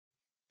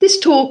This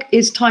talk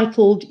is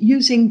titled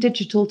Using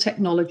Digital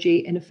Technology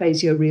in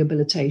Aphasia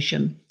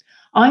Rehabilitation.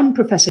 I'm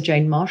Professor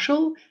Jane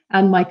Marshall,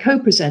 and my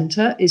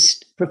co-presenter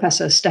is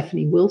Professor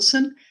Stephanie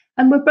Wilson,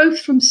 and we're both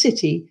from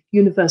City,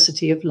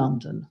 University of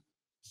London.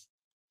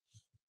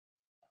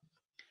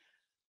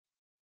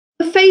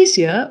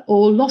 Aphasia,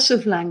 or loss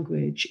of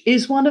language,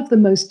 is one of the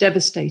most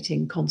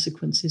devastating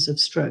consequences of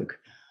stroke.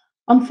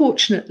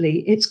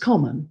 Unfortunately, it's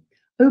common.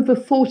 Over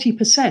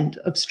 40%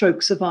 of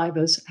stroke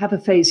survivors have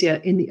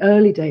aphasia in the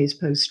early days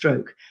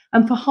post-stroke,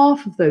 and for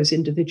half of those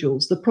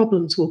individuals, the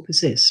problems will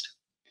persist.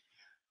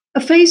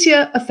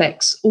 Aphasia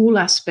affects all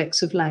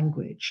aspects of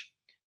language.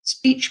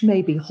 Speech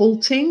may be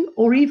halting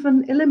or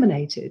even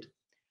eliminated.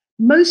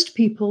 Most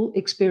people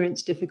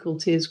experience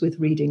difficulties with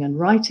reading and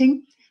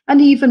writing,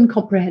 and even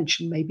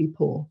comprehension may be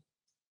poor.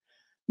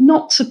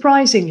 Not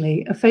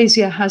surprisingly,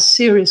 aphasia has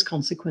serious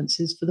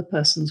consequences for the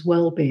person's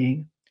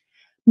well-being.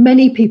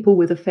 Many people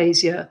with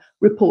aphasia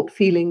report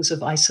feelings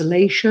of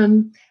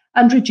isolation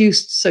and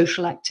reduced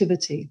social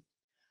activity.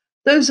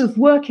 Those of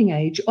working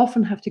age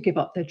often have to give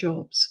up their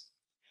jobs.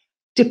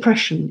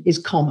 Depression is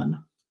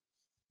common.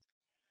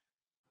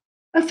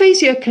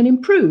 Aphasia can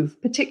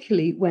improve,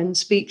 particularly when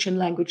speech and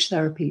language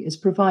therapy is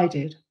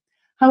provided.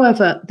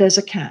 However, there's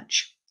a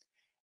catch.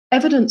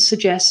 Evidence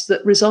suggests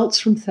that results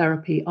from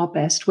therapy are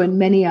best when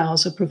many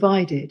hours are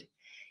provided.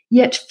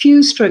 Yet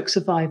few stroke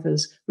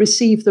survivors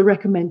receive the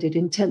recommended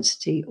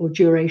intensity or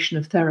duration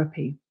of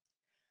therapy.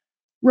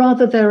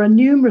 Rather, there are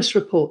numerous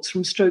reports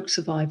from stroke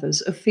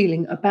survivors of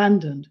feeling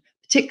abandoned,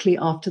 particularly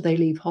after they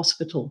leave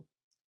hospital.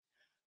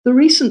 The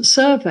recent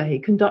survey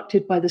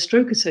conducted by the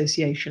Stroke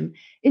Association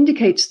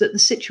indicates that the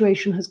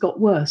situation has got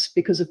worse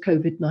because of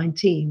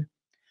COVID-19.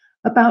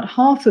 About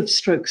half of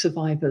stroke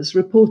survivors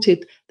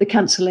reported the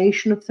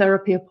cancellation of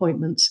therapy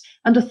appointments,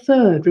 and a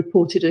third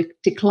reported a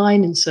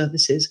decline in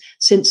services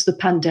since the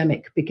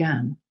pandemic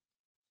began.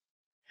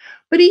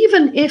 But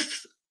even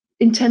if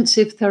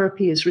intensive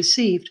therapy is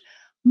received,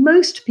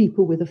 most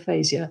people with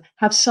aphasia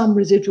have some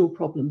residual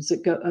problems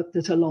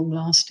that are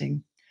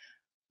long-lasting.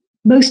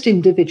 Most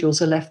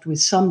individuals are left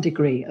with some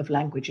degree of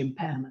language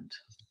impairment.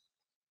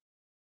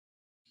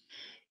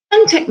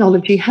 Can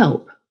technology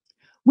help?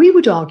 We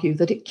would argue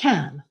that it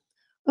can.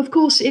 Of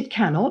course, it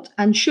cannot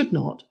and should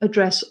not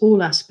address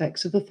all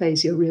aspects of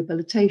aphasia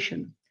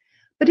rehabilitation,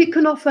 but it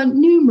can offer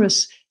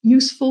numerous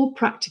useful,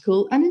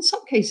 practical, and in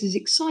some cases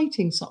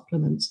exciting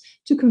supplements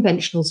to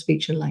conventional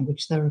speech and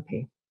language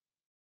therapy.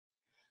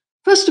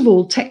 First of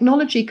all,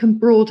 technology can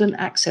broaden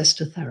access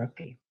to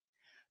therapy.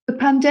 The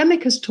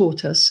pandemic has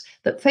taught us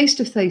that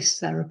face-to-face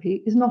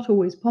therapy is not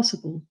always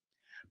possible,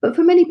 but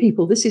for many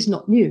people, this is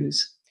not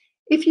news.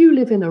 If you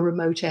live in a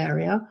remote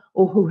area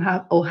or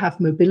have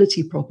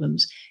mobility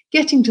problems,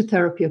 getting to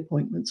therapy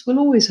appointments will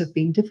always have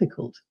been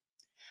difficult.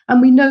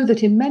 And we know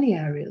that in many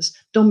areas,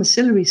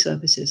 domiciliary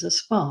services are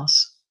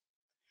sparse.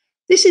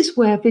 This is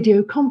where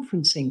video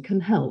conferencing can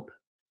help.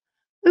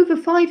 Over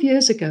 5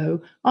 years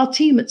ago, our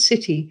team at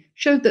City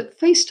showed that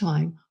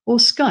FaceTime or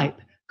Skype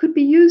could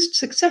be used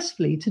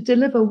successfully to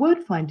deliver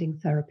word-finding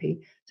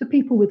therapy to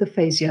people with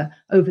aphasia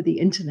over the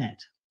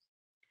internet.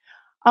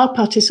 Our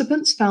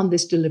participants found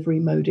this delivery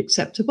mode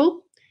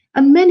acceptable,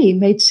 and many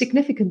made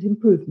significant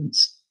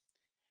improvements.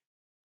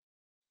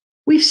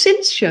 We've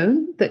since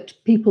shown that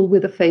people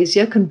with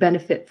aphasia can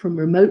benefit from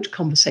remote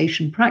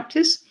conversation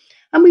practice,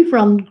 and we've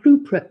run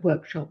group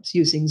workshops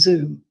using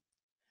Zoom.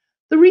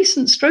 The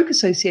recent Stroke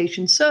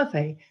Association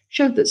survey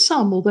showed that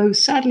some, although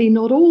sadly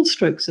not all,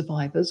 stroke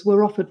survivors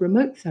were offered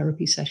remote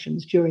therapy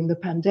sessions during the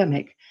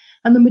pandemic,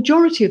 and the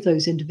majority of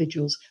those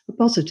individuals were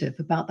positive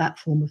about that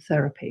form of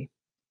therapy.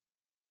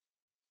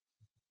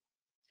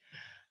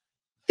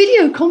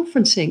 Video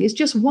conferencing is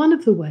just one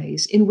of the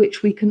ways in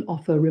which we can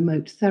offer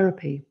remote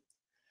therapy.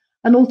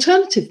 An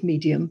alternative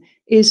medium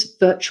is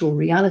virtual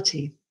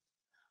reality.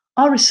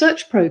 Our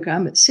research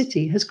program at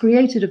City has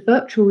created a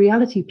virtual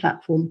reality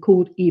platform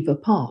called Eva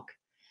Park.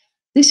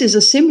 This is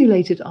a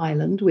simulated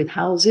island with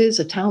houses,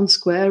 a town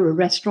square, a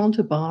restaurant,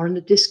 a bar, and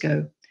a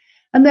disco.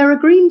 And there are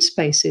green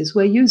spaces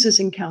where users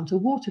encounter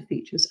water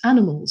features,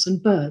 animals,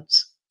 and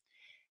birds.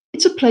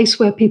 It's a place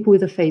where people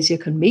with aphasia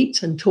can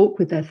meet and talk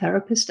with their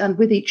therapist and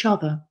with each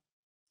other.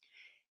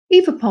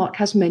 Eva Park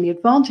has many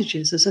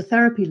advantages as a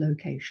therapy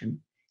location.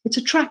 It's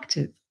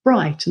attractive,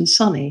 bright, and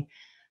sunny.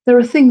 There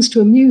are things to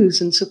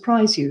amuse and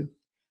surprise you.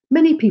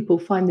 Many people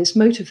find this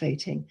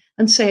motivating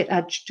and say it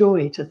adds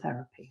joy to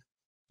therapy.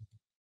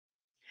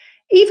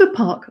 Eva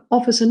Park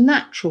offers a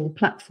natural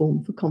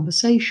platform for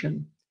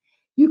conversation.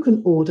 You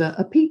can order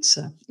a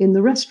pizza in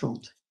the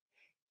restaurant.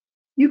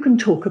 You can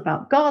talk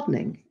about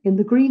gardening in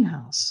the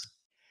greenhouse.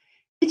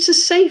 It's a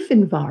safe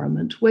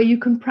environment where you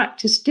can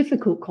practice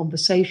difficult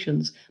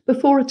conversations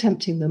before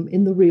attempting them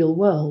in the real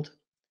world.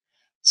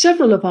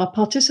 Several of our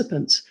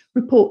participants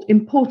report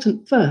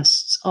important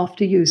firsts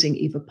after using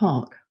Eva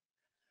Park.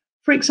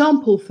 For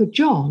example, for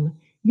John,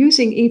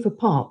 using Eva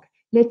Park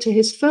led to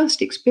his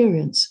first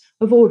experience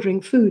of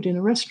ordering food in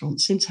a restaurant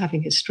since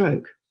having his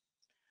stroke.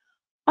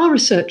 Our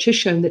research has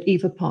shown that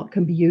Eva Park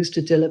can be used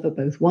to deliver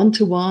both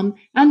one-to-one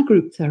and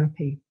group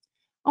therapy.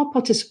 Our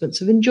participants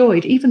have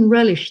enjoyed, even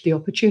relished the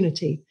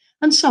opportunity,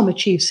 and some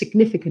achieved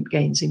significant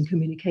gains in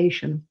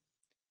communication.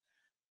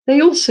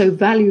 They also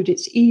valued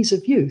its ease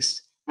of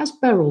use, as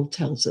Beryl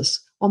tells us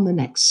on the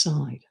next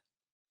slide.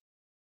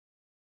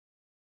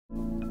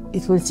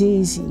 It was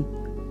easy.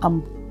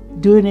 I'm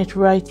doing it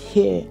right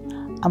here.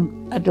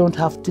 I don't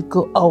have to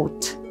go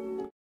out.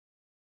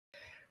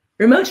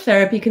 Remote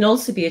therapy can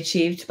also be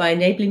achieved by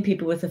enabling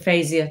people with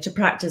aphasia to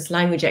practice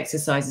language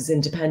exercises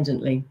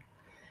independently.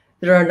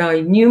 There are now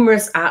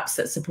numerous apps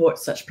that support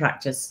such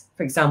practice.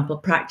 For example,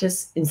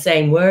 practice in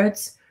saying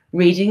words,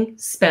 reading,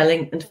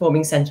 spelling, and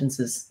forming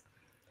sentences.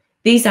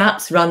 These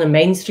apps run on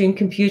mainstream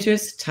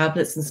computers,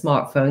 tablets, and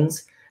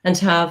smartphones, and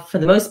have, for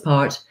the most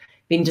part,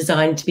 been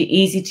designed to be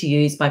easy to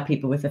use by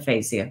people with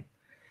aphasia.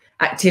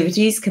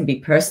 Activities can be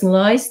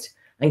personalized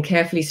and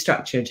carefully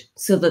structured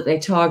so that they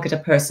target a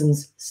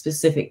person's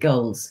specific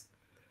goals.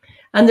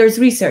 And there's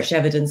research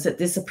evidence that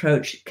this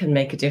approach can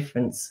make a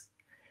difference.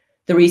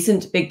 The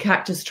recent Big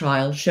Cactus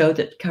trial showed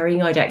that carrying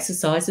out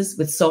exercises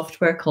with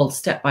software called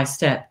Step by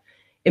Step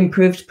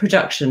improved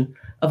production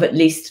of at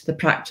least the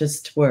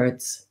practiced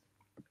words.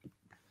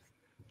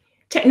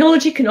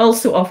 Technology can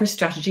also offer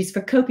strategies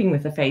for coping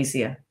with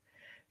aphasia.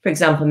 For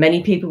example,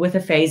 many people with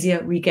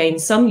aphasia regain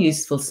some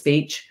useful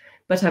speech,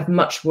 but have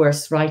much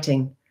worse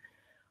writing.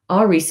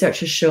 Our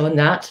research has shown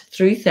that,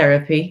 through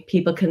therapy,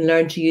 people can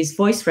learn to use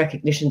voice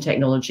recognition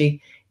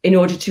technology in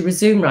order to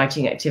resume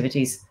writing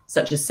activities,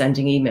 such as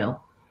sending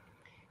email.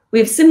 We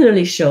have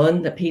similarly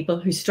shown that people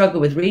who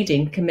struggle with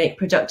reading can make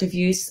productive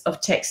use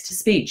of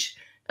text-to-speech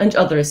and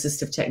other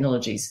assistive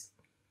technologies.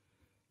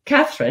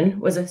 Catherine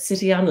was a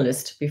city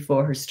analyst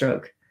before her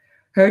stroke.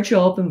 Her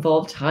job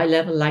involved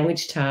high-level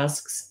language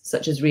tasks,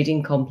 such as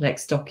reading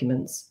complex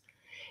documents.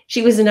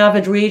 She was an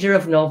avid reader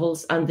of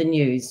novels and the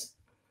news.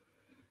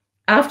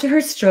 After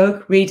her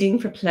stroke, reading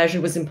for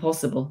pleasure was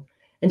impossible,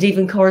 and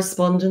even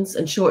correspondence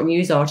and short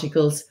news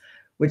articles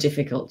were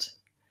difficult.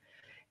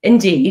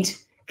 Indeed,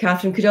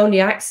 Catherine could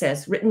only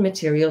access written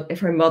material if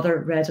her mother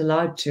read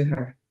aloud to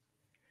her.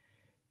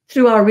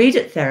 Through our Read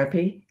It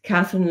therapy,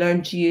 Catherine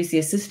learned to use the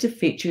assistive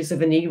features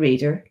of an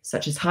e-reader,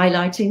 such as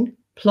highlighting,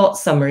 plot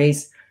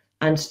summaries,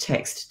 and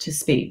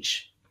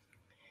text-to-speech.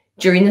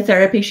 During the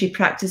therapy, she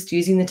practiced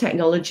using the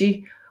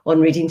technology on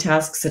reading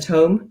tasks at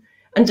home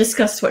and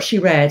discussed what she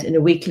read in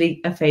a weekly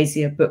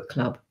aphasia book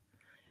club.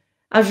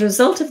 As a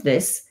result of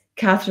this,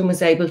 Catherine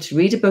was able to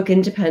read a book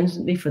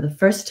independently for the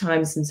first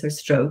time since her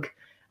stroke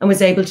and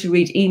was able to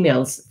read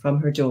emails from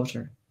her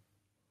daughter.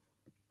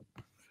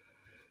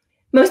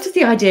 Most of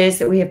the ideas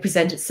that we have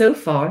presented so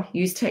far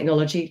use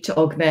technology to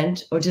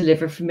augment or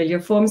deliver familiar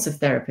forms of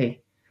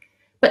therapy.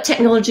 But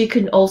technology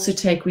can also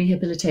take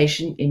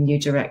rehabilitation in new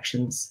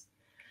directions.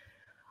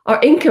 Our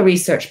Inca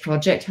research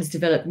project has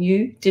developed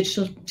new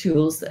digital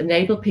tools that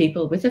enable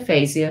people with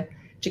aphasia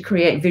to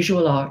create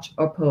visual art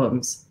or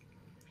poems.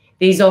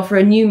 These offer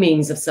a new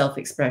means of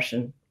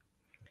self-expression.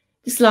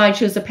 The slide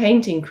shows a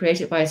painting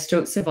created by a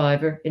stroke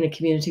survivor in a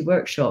community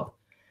workshop.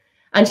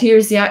 And here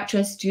is the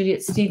actress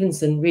Juliet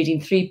Stevenson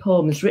reading 3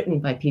 poems written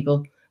by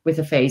people with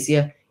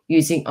aphasia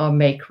using our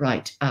Make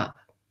Right app.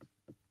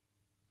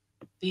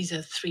 These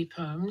are 3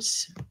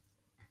 poems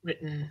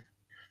written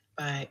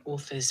by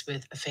authors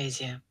with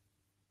aphasia,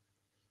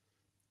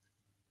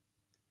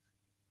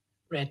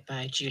 read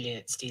by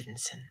Juliet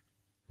Stevenson.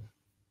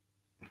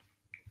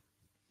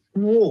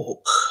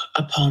 Walk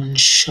upon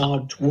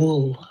shod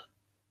wool,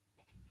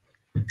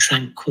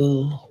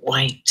 tranquil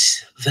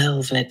white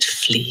velvet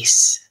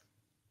fleece.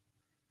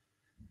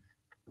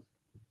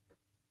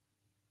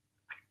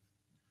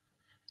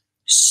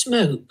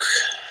 Smoke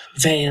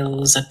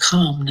veils a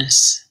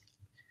calmness.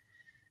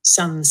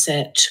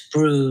 Sunset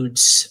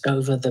broods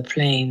over the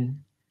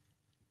plain,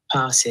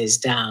 passes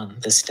down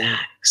the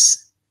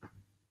stacks.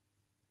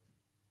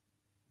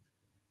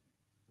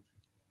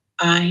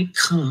 I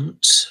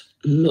can't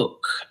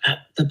look at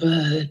the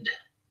bird.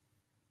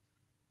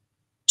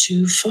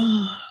 Too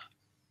far.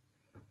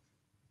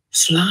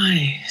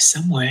 Fly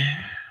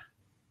somewhere.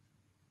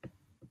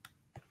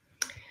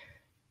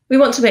 We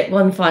want to make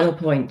one final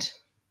point.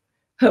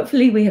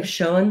 Hopefully, we have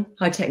shown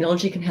how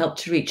technology can help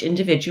to reach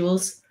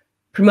individuals,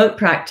 promote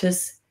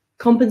practice,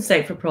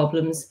 compensate for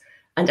problems,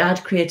 and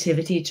add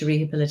creativity to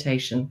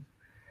rehabilitation.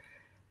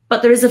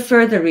 But there is a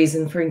further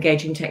reason for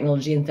engaging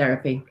technology in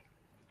therapy.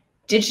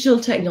 Digital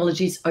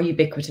technologies are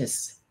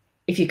ubiquitous.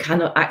 If you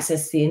cannot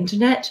access the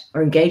internet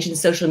or engage in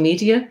social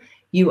media,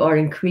 you are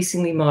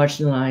increasingly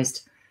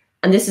marginalized,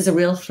 and this is a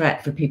real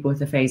threat for people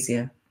with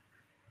aphasia.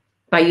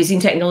 By using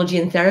technology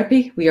in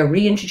therapy, we are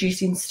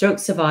reintroducing stroke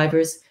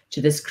survivors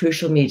to this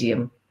crucial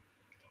medium.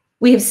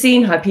 We have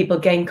seen how people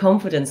gain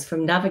confidence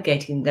from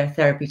navigating their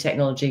therapy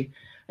technology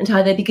and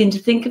how they begin to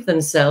think of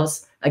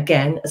themselves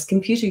again as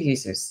computer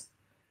users.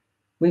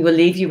 We will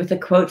leave you with a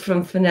quote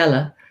from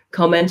Fenella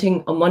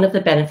commenting on one of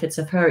the benefits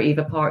of her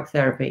Eva Park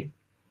therapy.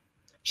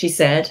 She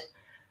said,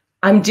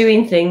 "I'm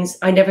doing things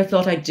I never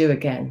thought I'd do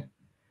again,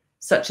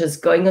 such as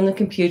going on the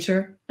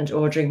computer and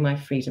ordering my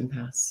Freedom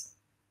Pass."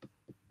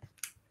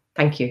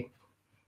 Thank you.